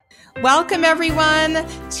Welcome, everyone,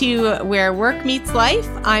 to Where Work Meets Life.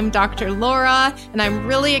 I'm Dr. Laura, and I'm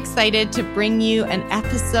really excited to bring you an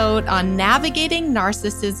episode on navigating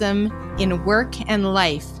narcissism in work and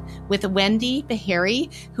life with Wendy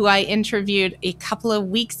Beharry, who I interviewed a couple of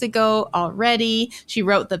weeks ago already. She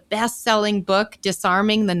wrote the best-selling book,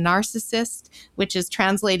 Disarming the Narcissist, which is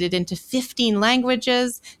translated into 15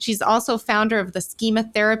 languages. She's also founder of the Schema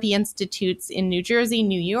Therapy Institutes in New Jersey,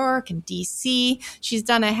 New York, and DC. She's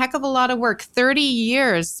done a heck of a lot of work, 30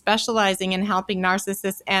 years specializing in helping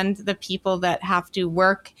narcissists and the people that have to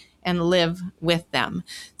work and live with them.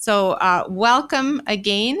 So welcome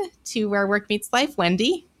again to Where Work Meets Life,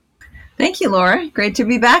 Wendy. Thank you, Laura. Great to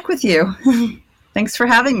be back with you. Thanks for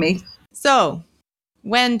having me. So,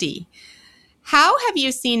 Wendy, how have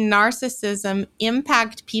you seen narcissism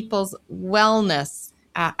impact people's wellness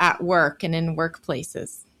at work and in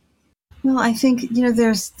workplaces? Well, I think,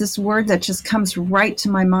 there's this word that just comes right to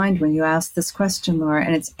my mind when you ask this question, Laura,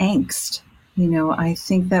 and it's angst. I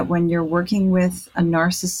think that when you're working with a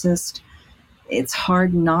narcissist, it's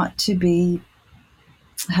hard not to be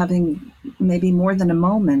having maybe more than a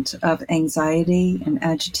moment of anxiety and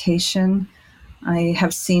agitation. I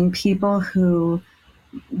have seen people who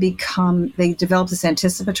they develop this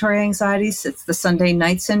anticipatory anxiety. It's the Sunday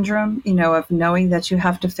night syndrome, of knowing that you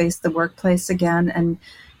have to face the workplace again. And,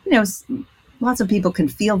 lots of people can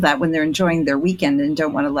feel that when they're enjoying their weekend and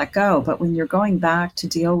don't want to let go. But when you're going back to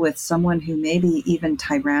deal with someone who may be even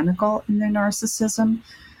tyrannical in their narcissism,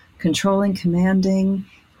 controlling, commanding,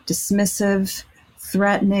 dismissive,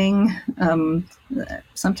 threatening,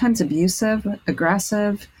 sometimes abusive,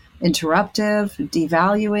 aggressive, interruptive,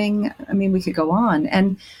 devaluing. I mean, we could go on.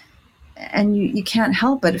 And you can't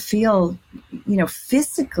help but feel,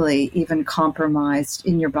 physically even compromised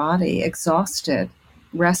in your body, exhausted,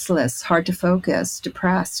 restless, hard to focus,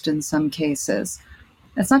 depressed in some cases.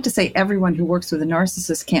 That's not to say everyone who works with a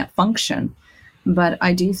narcissist can't function. But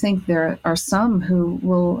I do think there are some who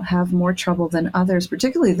will have more trouble than others,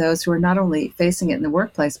 particularly those who are not only facing it in the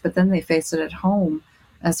workplace, but then they face it at home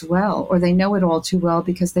as well, or they know it all too well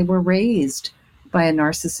because they were raised by a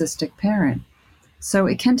narcissistic parent. So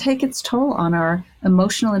it can take its toll on our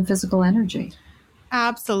emotional and physical energy.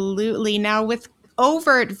 Absolutely. Now, with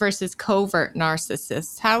overt versus covert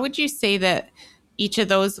narcissists, how would you say that each of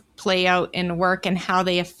those play out in work and how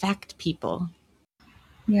they affect people?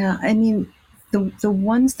 Yeah, I mean, the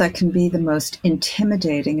ones that can be the most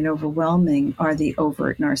intimidating and overwhelming are the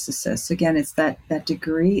overt narcissists. Again, it's that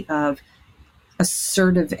degree of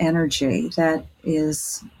assertive energy that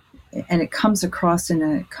is, and it comes across in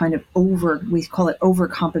a kind of we call it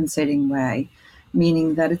overcompensating way,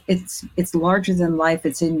 meaning that it's larger than life,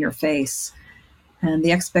 it's in your face. And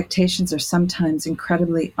the expectations are sometimes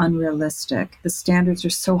incredibly unrealistic. The standards are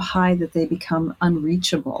so high that they become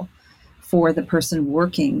unreachable for the person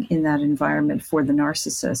working in that environment for the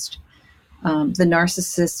narcissist. The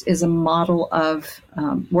narcissist is a model of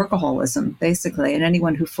workaholism, basically, and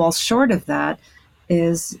anyone who falls short of that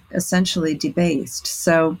is essentially debased.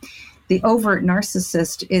 So the overt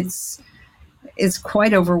narcissist, it's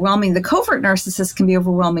quite overwhelming. The covert narcissist can be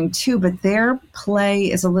overwhelming too, but their play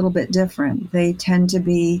is a little bit different. They tend to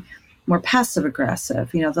be more passive aggressive.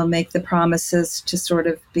 They'll make the promises to sort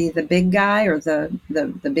of be the big guy or the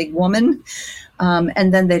big woman,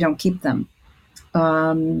 and then they don't keep them.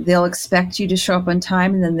 They'll expect you to show up on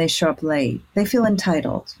time, and then they show up late. They feel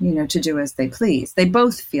entitled, to do as they please. They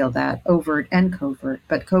both feel that, overt and covert,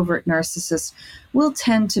 but covert narcissists will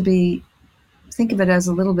tend to think of it as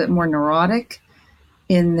a little bit more neurotic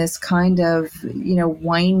in this kind of,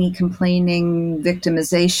 whiny, complaining,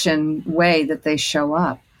 victimization way that they show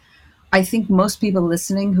up. I think most people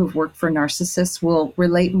listening who've worked for narcissists will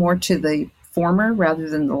relate more to the former rather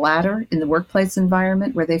than the latter in the workplace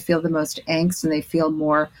environment, where they feel the most angst and they feel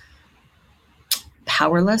more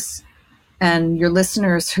powerless. And your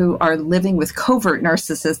listeners who are living with covert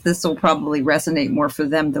narcissists, this will probably resonate more for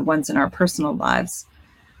them, the ones in our personal lives,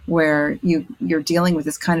 where you're dealing with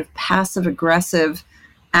this kind of passive aggressive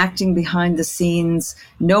acting behind the scenes.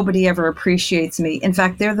 Nobody ever appreciates me. In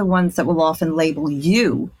fact, they're the ones that will often label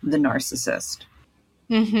you the narcissist.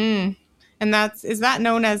 Mm-hmm. And is that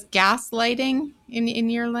known as gaslighting in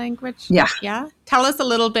your language? Yeah. Yeah. Tell us a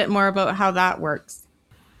little bit more about how that works.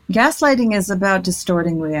 Gaslighting is about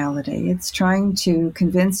distorting reality. It's trying to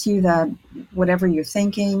convince you that whatever you're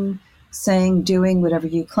thinking, saying, doing, whatever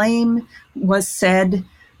you claim was said,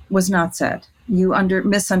 was not said. You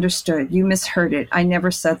misunderstood. You misheard it. I never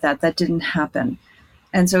said that. That didn't happen.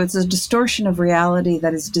 And so it's a distortion of reality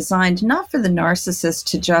that is designed not for the narcissist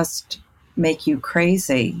to just make you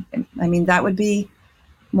crazy. I mean, that would be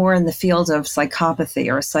more in the field of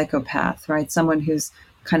psychopathy or a psychopath, right? Someone who's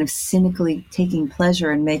kind of cynically taking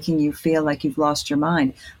pleasure in making you feel like you've lost your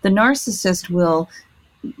mind. The narcissist will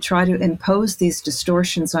try to impose these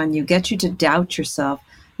distortions on you, get you to doubt yourself,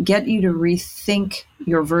 get you to rethink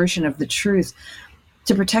your version of the truth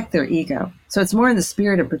to protect their ego. So it's more in the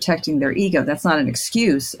spirit of protecting their ego. That's not an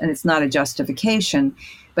excuse and it's not a justification,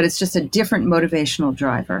 but it's just a different motivational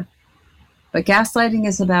driver. But gaslighting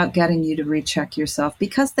is about getting you to recheck yourself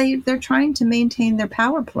because they're trying to maintain their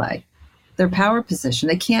power play, their power position.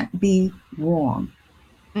 They can't be wrong.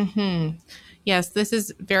 Mm-hmm. Yes, this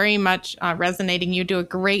is very much resonating. You do a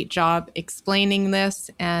great job explaining this.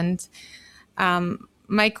 And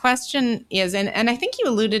my question is, and I think you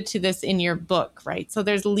alluded to this in your book, right? So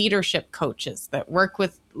there's leadership coaches that work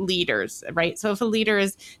with leaders, right? So if a leader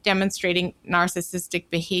is demonstrating narcissistic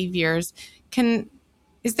behaviors,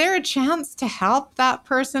 is there a chance to help that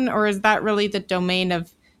person, or is that really the domain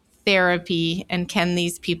of therapy? And can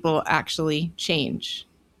these people actually change?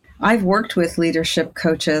 I've worked with leadership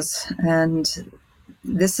coaches, and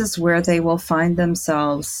this is where they will find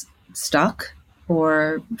themselves stuck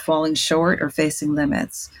or falling short or facing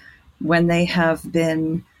limits when they have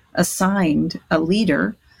been assigned a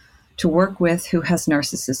leader to work with who has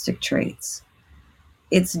narcissistic traits.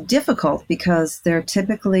 It's difficult because there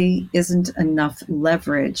typically isn't enough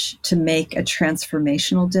leverage to make a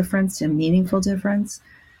transformational difference, a meaningful difference.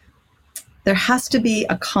 There has to be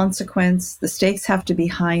a consequence. The stakes have to be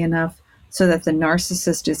high enough so that the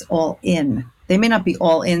narcissist is all in. They may not be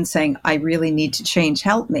all in saying, I really need to change,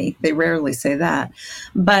 help me. They rarely say that.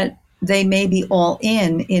 But they may be all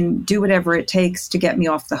in do whatever it takes to get me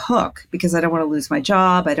off the hook because I don't want to lose my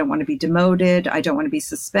job. I don't want to be demoted. I don't want to be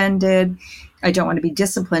suspended. I don't want to be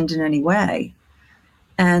disciplined in any way.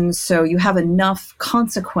 And so you have enough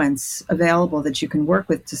consequence available that you can work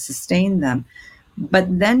with to sustain them.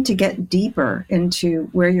 But then to get deeper into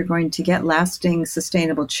where you're going to get lasting,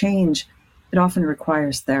 sustainable change, it often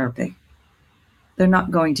requires therapy. They're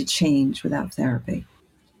not going to change without therapy.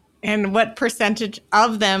 And what percentage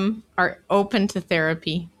of them are open to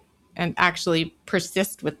therapy and actually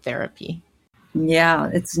persist with therapy?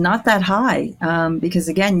 Yeah, it's not that high because,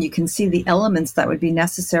 again, you can see the elements that would be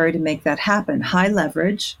necessary to make that happen. High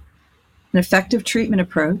leverage, an effective treatment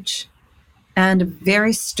approach, and a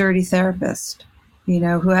very sturdy therapist,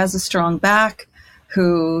 who has a strong back,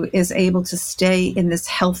 who is able to stay in this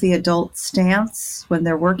healthy adult stance when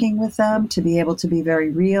they're working with them, to be able to be very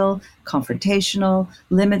real, confrontational,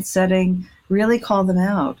 limit setting, really call them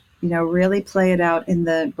out, really play it out in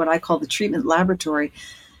what I call the treatment laboratory.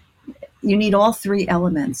 You need all three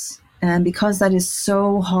elements. And because that is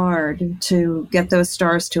so hard to get those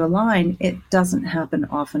stars to align, it doesn't happen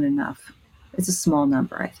often enough. It's a small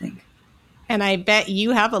number, I think. And I bet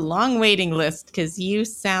you have a long waiting list because you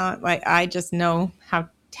sound like, I just know how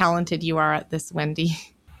talented you are at this, Wendy.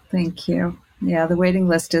 Thank you. Yeah, the waiting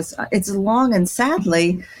list it's long, and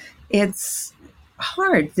sadly, it's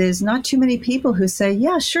hard. There's not too many people who say,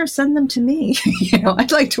 yeah, sure, send them to me.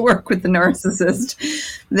 I'd like to work with the narcissist.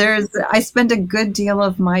 I spend a good deal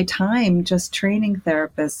of my time just training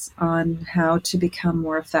therapists on how to become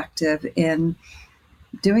more effective in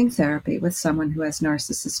doing therapy with someone who has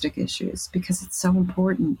narcissistic issues because it's so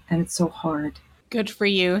important and it's so hard. Good for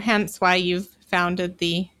you. Hence why you've founded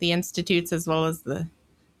the institutes as well as the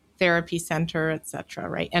therapy center, etc.,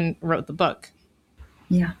 right? And wrote the book.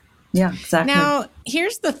 Yeah, exactly. Now,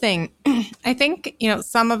 here's the thing. I think,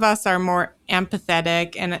 some of us are more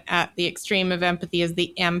empathetic, and at the extreme of empathy is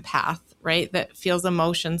the empath, right? That feels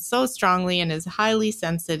emotions so strongly and is highly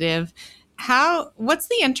sensitive. What's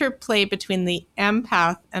the interplay between the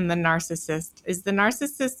empath and the narcissist? Is the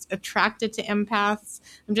narcissist attracted to empaths?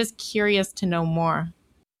 I'm just curious to know more.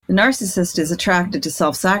 The narcissist is attracted to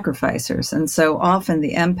self-sacrificers. And so often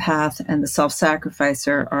the empath and the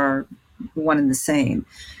self-sacrificer are one and the same.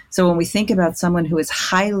 So when we think about someone who is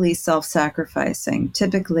highly self-sacrificing,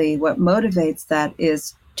 typically what motivates that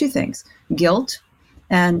is two things, guilt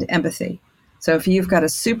and empathy. So if you've got a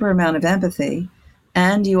super amount of empathy,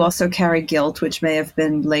 and you also carry guilt, which may have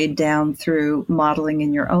been laid down through modeling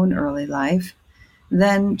in your own early life,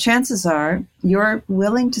 then chances are you're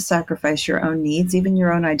willing to sacrifice your own needs, even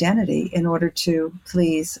your own identity, in order to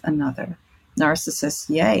please another. Narcissist,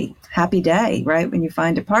 yay, happy day, right? When you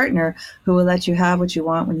find a partner who will let you have what you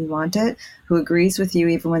want when you want it, who agrees with you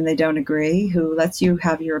even when they don't agree, who lets you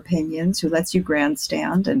have your opinions, who lets you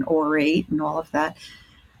grandstand and orate and all of that.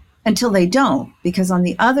 Until they don't, because on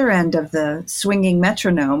the other end of the swinging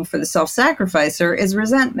metronome for the self-sacrificer is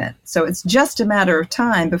resentment. So it's just a matter of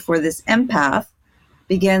time before this empath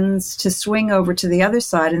begins to swing over to the other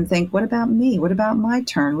side and think, what about me? What about my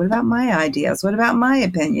turn? What about my ideas? What about my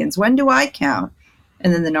opinions? When do I count?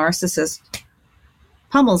 And then the narcissist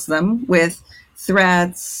pummels them with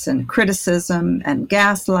threats and criticism and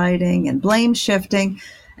gaslighting and blame shifting.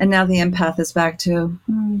 And now the empath is back to,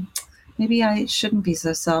 maybe I shouldn't be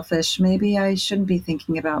so selfish. Maybe I shouldn't be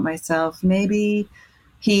thinking about myself. Maybe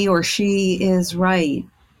he or she is right.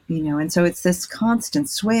 And so it's this constant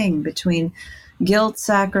swing between guilt,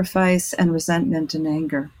 sacrifice, and resentment and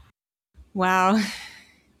anger. Wow.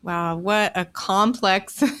 Wow. What a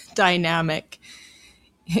complex dynamic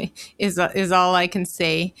is all I can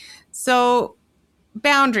say. So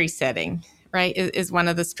boundary setting, right, is one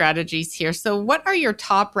of the strategies here. So what are your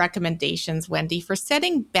top recommendations, Wendy, for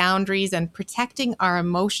setting boundaries and protecting our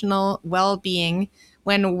emotional well-being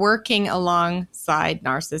when working alongside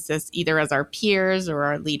narcissists, either as our peers or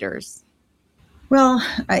our leaders? Well,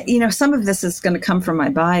 some of this is going to come from my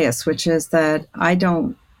bias, which is that I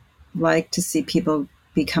don't like to see people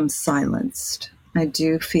become silenced. I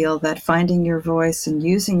do feel that finding your voice and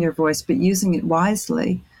using your voice, but using it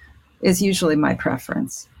wisely, is usually my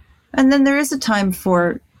preference. And then there is a time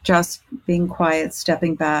for just being quiet,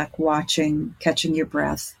 stepping back, watching, catching your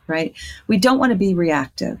breath, right? We don't want to be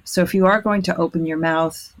reactive. So if you are going to open your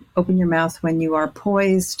mouth when you are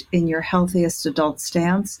poised in your healthiest adult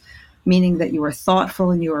stance, meaning that you are thoughtful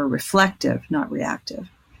and you are reflective, not reactive.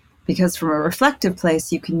 Because from a reflective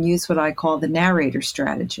place, you can use what I call the narrator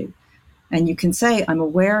strategy. And you can say, I'm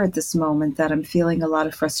aware at this moment that I'm feeling a lot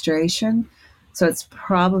of frustration. So it's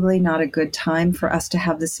probably not a good time for us to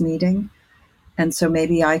have this meeting. And so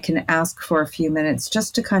maybe I can ask for a few minutes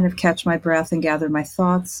just to kind of catch my breath and gather my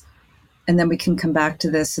thoughts. And then we can come back to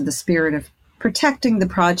this in the spirit of protecting the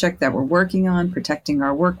project that we're working on, protecting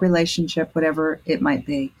our work relationship, whatever it might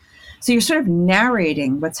be. So you're sort of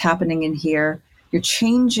narrating what's happening in here. You're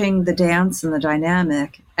changing the dance and the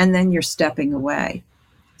dynamic, and then you're stepping away.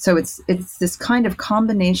 So it's this kind of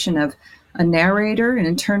combination of a narrator, an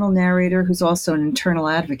internal narrator who's also an internal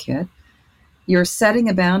advocate. You're setting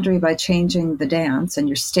a boundary by changing the dance, and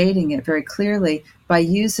you're stating it very clearly by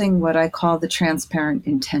using what I call the transparent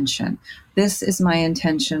intention. This is my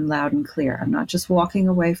intention, loud and clear. I'm not just walking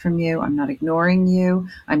away from you. I'm not ignoring you.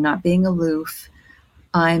 I'm not being aloof.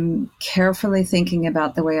 I'm carefully thinking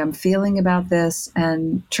about the way I'm feeling about this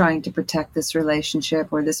and trying to protect this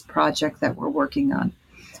relationship or this project that we're working on.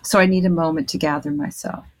 So I need a moment to gather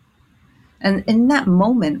myself. And in that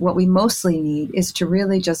moment, what we mostly need is to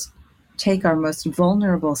really just take our most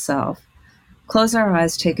vulnerable self, close our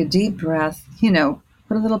eyes, take a deep breath,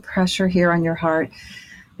 put a little pressure here on your heart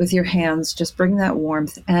with your hands, just bring that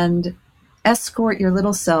warmth and escort your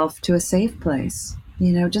little self to a safe place.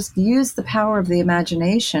 Just use the power of the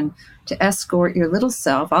imagination to escort your little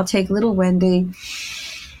self. I'll take little Wendy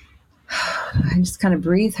and just kind of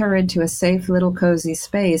breathe her into a safe little cozy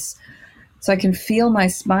space so I can feel my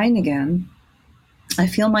spine again. I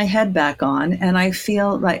feel my head back on, and I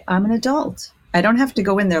feel like I'm an adult. I don't have to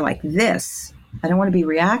go in there like this. I don't want to be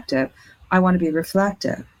reactive. I want to be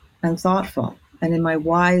reflective and thoughtful and in my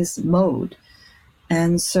wise mode.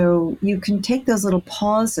 And so you can take those little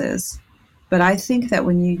pauses. But I think that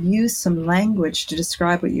when you use some language to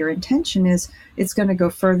describe what your intention is, it's going to go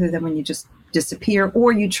further than when you just disappear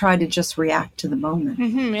or you try to just react to the moment.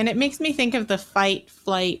 Mm-hmm. And it makes me think of the fight,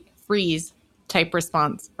 flight, freeze type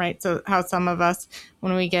response, right? So how some of us,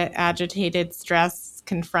 when we get agitated, stressed,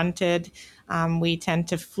 confronted, we tend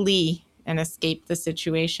to flee and escape the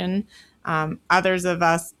situation. Others of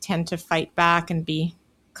us tend to fight back and be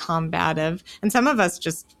combative. And some of us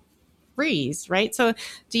just freeze, right? So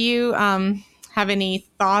do you have any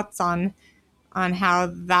thoughts on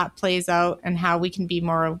how that plays out and how we can be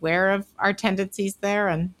more aware of our tendencies there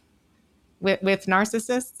and with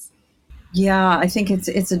narcissists? Yeah, I think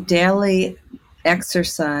it's a daily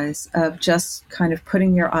exercise of just kind of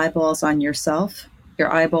putting your eyeballs on yourself,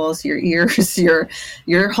 your eyeballs, your ears,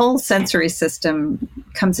 your whole sensory system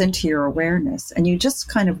comes into your awareness, and you just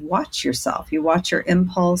kind of watch yourself. You watch your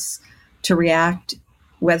impulse to react,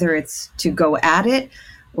 whether it's to go at it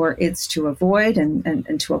or it's to avoid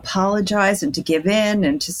and to apologize and to give in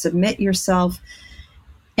and to submit yourself.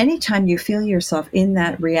 Anytime you feel yourself in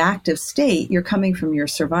that reactive state, you're coming from your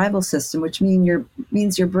survival system, which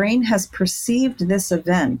means your brain has perceived this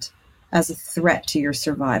event as a threat to your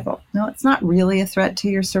survival. No, it's not really a threat to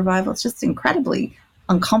your survival. It's just incredibly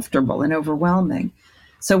uncomfortable and overwhelming.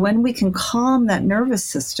 So when we can calm that nervous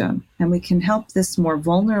system and we can help this more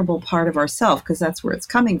vulnerable part of ourselves, because that's where it's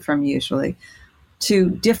coming from usually,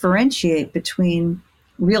 to differentiate between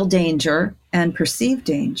real danger and perceived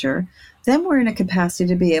danger, then we're in a capacity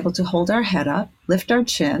to be able to hold our head up, lift our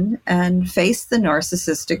chin, and face the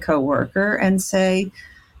narcissistic coworker and say,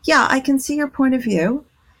 yeah, I can see your point of view.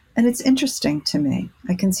 And it's interesting to me.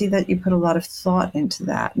 I can see that you put a lot of thought into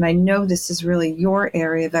that. And I know this is really your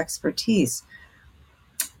area of expertise.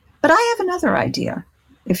 But I have another idea,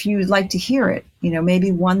 if you'd like to hear it,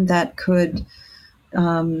 maybe one that could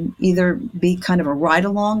either be kind of a ride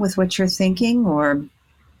along with what you're thinking, or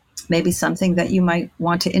maybe something that you might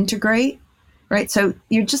want to integrate, right? So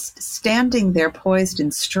you're just standing there poised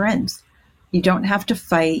in strength. You don't have to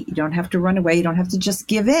fight. You don't have to run away. You don't have to just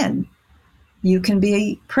give in. You can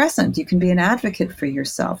be present. You can be an advocate for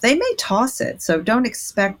yourself. They may toss it, so don't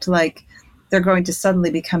expect like they're going to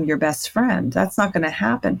suddenly become your best friend. That's not going to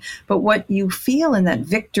happen. But what you feel in that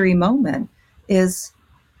victory moment is,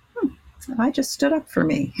 I just stood up for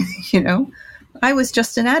me. I was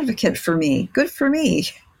just an advocate for me. Good for me.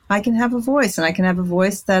 I can have a voice, and I can have a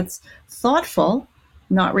voice that's thoughtful,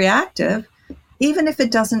 not reactive, even if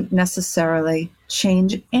it doesn't necessarily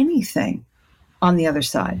change anything on the other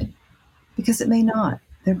side, because it may not.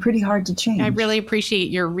 They're pretty hard to change. I really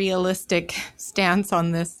appreciate your realistic stance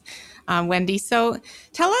on this, Wendy. So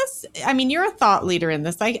tell us, you're a thought leader in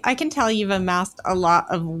this. I can tell you've amassed a lot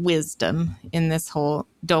of wisdom in this whole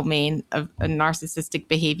domain of narcissistic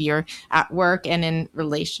behavior at work and in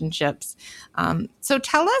relationships. So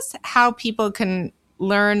tell us how people can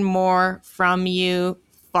learn more from you,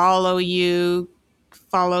 follow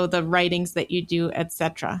the writings that you do,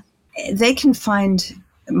 etc. They can find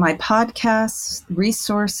my podcasts,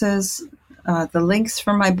 resources, the links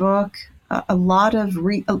for my book, a lot of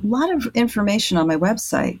information on my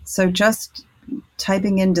website. So just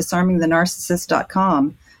typing in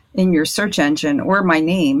disarmingthenarcissist.com in your search engine, or my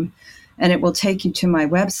name, and it will take you to my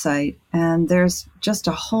website. And there's just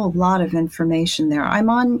a whole lot of information there. I'm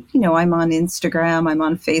on Instagram, I'm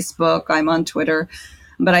on Facebook, I'm on Twitter.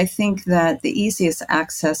 But I think that the easiest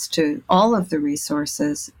access to all of the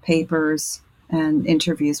resources, papers, and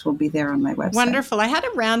interviews will be there on my website. Wonderful. I had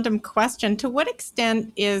a random question. To what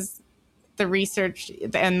extent is the research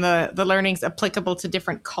and the learnings applicable to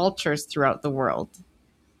different cultures throughout the world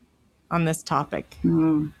on this topic?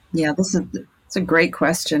 Yeah, it's a great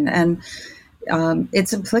question. And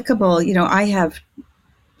it's applicable. I have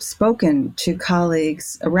spoken to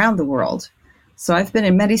colleagues around the world. So I've been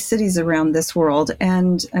in many cities around this world,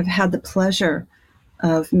 and I've had the pleasure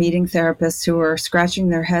of meeting therapists who are scratching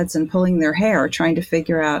their heads and pulling their hair, trying to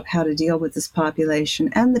figure out how to deal with this population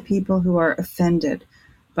and the people who are offended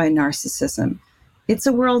by narcissism. It's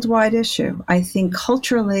a worldwide issue. I think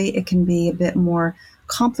culturally it can be a bit more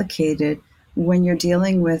complicated when you're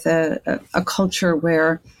dealing with a culture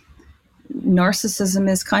where narcissism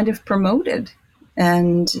is kind of promoted,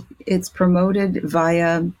 and it's promoted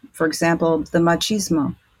via, for example, the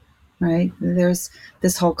machismo. Right? There's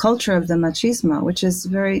this whole culture of the machismo, which is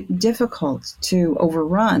very difficult to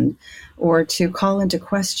overrun or to call into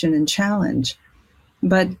question and challenge.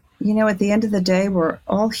 But, at the end of the day, we're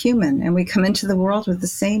all human, and we come into the world with the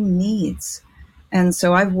same needs. And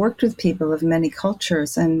so I've worked with people of many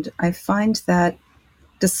cultures, and I find that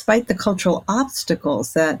despite the cultural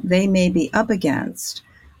obstacles that they may be up against,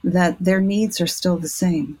 that their needs are still the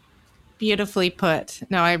same. Beautifully put.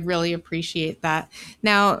 No, I really appreciate that.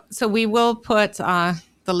 Now, so we will put the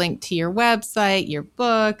link to your website, your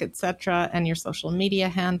book, etc., and your social media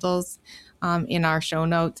handles in our show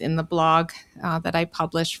notes in the blog that I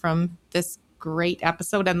published from this great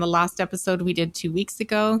episode and the last episode we did 2 weeks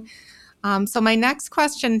ago. So my next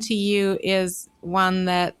question to you is one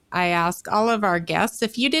that I ask all of our guests.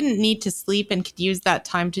 If you didn't need to sleep and could use that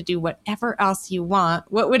time to do whatever else you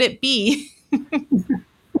want, what would it be?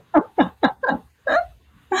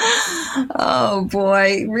 Oh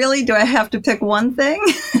boy, really? Do I have to pick one thing?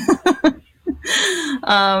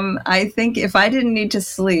 I think if I didn't need to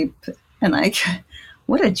sleep,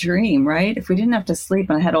 what a dream, right? If we didn't have to sleep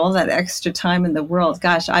and I had all that extra time in the world,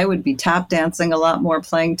 gosh, I would be tap dancing a lot more,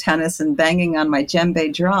 playing tennis and banging on my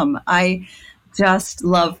djembe drum. I just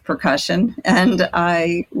love percussion, and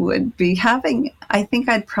I think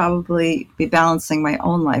I'd probably be balancing my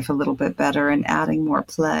own life a little bit better and adding more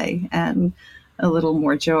play and a little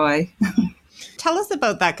more joy. Tell us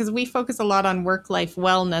about that, because we focus a lot on work-life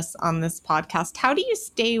wellness on this podcast. How do you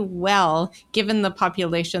stay well given the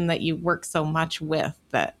population that you work so much with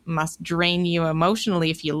that must drain you emotionally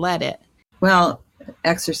if you let it? Well,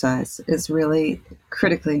 exercise is really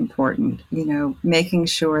critically important. Making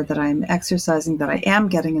sure that I'm exercising, that I am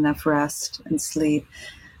getting enough rest and sleep.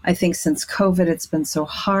 I think since COVID, it's been so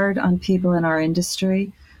hard on people in our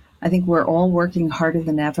industry. I think we're all working harder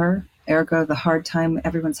than ever. ergo the hard time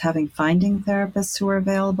everyone's having finding therapists who are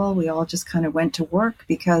available. We all just kind of went to work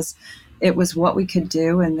because it was what we could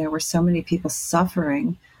do, and there were so many people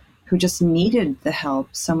suffering who just needed the help,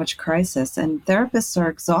 so much crisis, and therapists are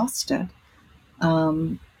exhausted.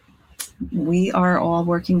 We are all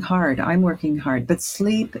working hard. I'm working hard, but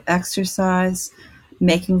sleep, exercise,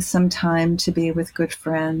 making some time to be with good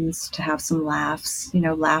friends, to have some laughs,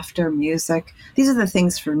 laughter, music. These are the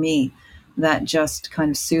things for me that just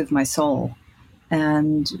kind of soothe my soul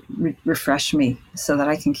and refresh me so that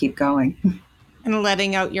I can keep going. And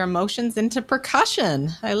letting out your emotions into percussion.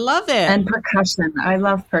 I love it. And percussion. I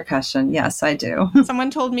love percussion. Yes, I do. Someone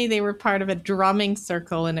told me they were part of a drumming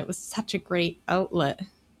circle, and it was such a great outlet.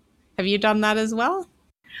 Have you done that as well?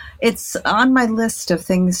 It's on my list of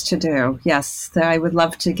things to do. Yes, I would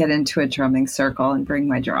love to get into a drumming circle and bring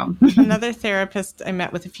my drum. Another therapist I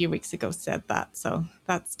met with a few weeks ago said that, so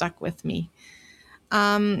that stuck with me.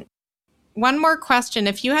 One more question.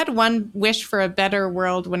 If you had one wish for a better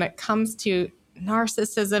world when it comes to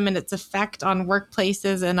narcissism and its effect on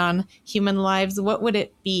workplaces and on human lives, what would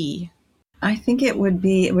it be? I think it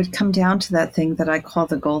would come down to that thing that I call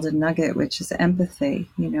the golden nugget, which is empathy.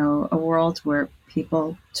 A world where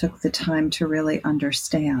people took the time to really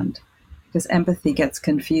understand, because empathy gets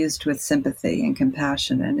confused with sympathy and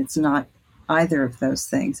compassion, and it's not either of those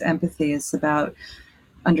things. Empathy is about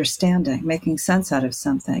understanding, making sense out of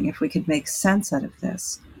something. If we could make sense out of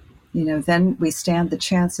this, then we stand the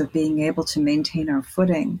chance of being able to maintain our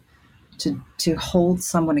footing, to hold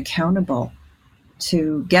someone accountable,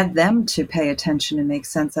 to get them to pay attention and make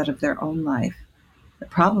sense out of their own life. The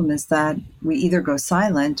problem is that we either go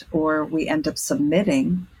silent or we end up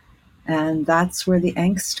submitting, and that's where the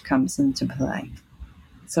angst comes into play.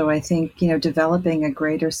 So I think, developing a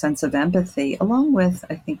greater sense of empathy, along with,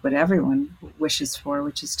 I think, what everyone wishes for,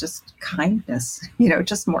 which is just kindness,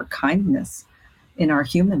 just more kindness in our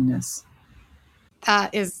humanness.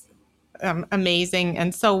 That is amazing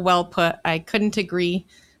and so well put. I couldn't agree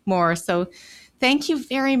more. So thank you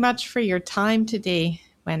very much for your time today,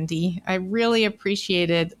 Wendy. I really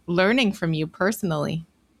appreciated learning from you personally.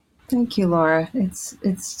 Thank you, Laura.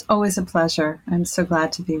 It's always a pleasure. I'm so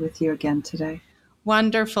glad to be with you again today.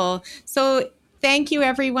 Wonderful. So thank you,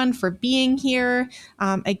 everyone, for being here.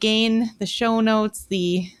 Again, the show notes,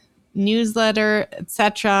 the newsletter,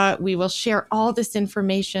 etc. We will share all this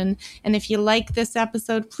information. And if you like this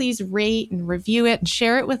episode, please rate and review it and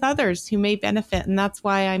share it with others who may benefit. And that's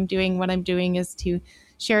why I'm doing what I'm doing, is to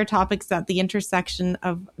share topics at the intersection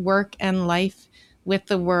of work and life with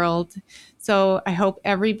the world. So I hope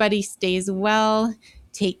everybody stays well,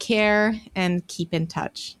 take care, and keep in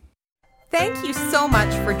touch. Thank you so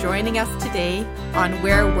much for joining us today on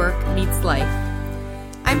Where Work Meets Life.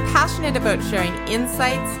 I'm passionate about sharing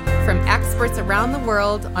insights from experts around the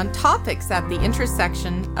world on topics at the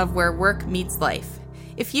intersection of where work meets life.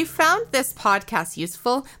 If you found this podcast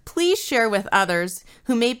useful, please share with others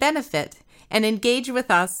who may benefit and engage with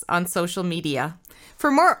us on social media.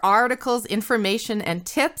 For more articles, information, and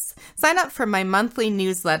tips, sign up for my monthly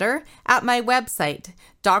newsletter at my website,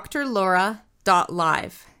 drlaura.live.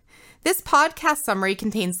 This podcast summary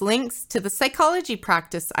contains links to the psychology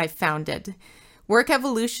practice I've founded, Work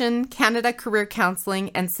Evolution, Canada Career Counseling,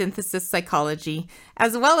 and Synthesis Psychology,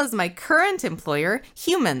 as well as my current employer,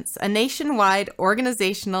 Humans, a nationwide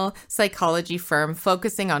organizational psychology firm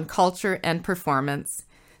focusing on culture and performance.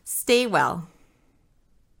 Stay well.